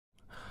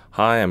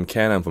Hi, I'm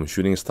Ken. I'm from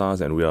Shooting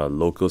Stars, and we are a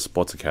local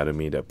sports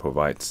academy that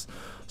provides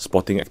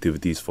sporting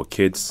activities for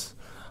kids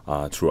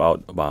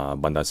throughout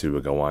Bandar Seri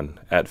Begawan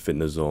at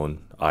Fitness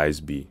Zone,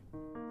 ISB.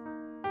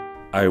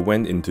 I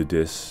went into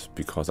this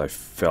because I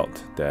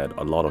felt that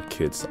a lot of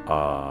kids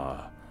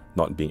are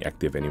not being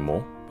active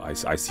anymore.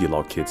 I see a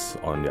lot of kids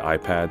on their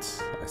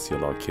iPads. I see a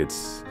lot of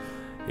kids,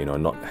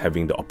 not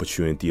having the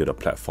opportunity or the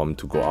platform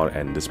to go out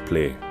and just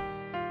play.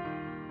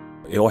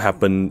 It all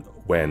happened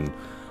when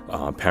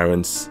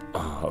parents,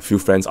 a few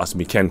friends asked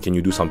me, Ken, can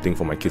you do something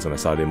for my kids on a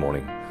Saturday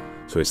morning?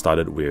 So it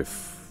started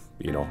with,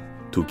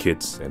 2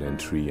 kids and then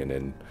 3, and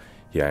then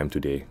here I am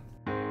today.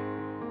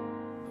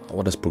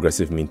 What does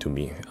progressive mean to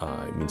me?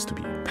 It means to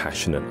be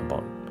passionate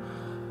about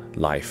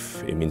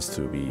life. It means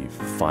to be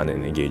fun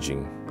and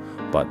engaging.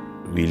 But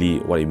really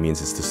what it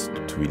means is just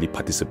to really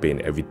participate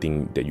in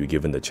everything that you're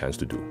given the chance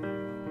to do.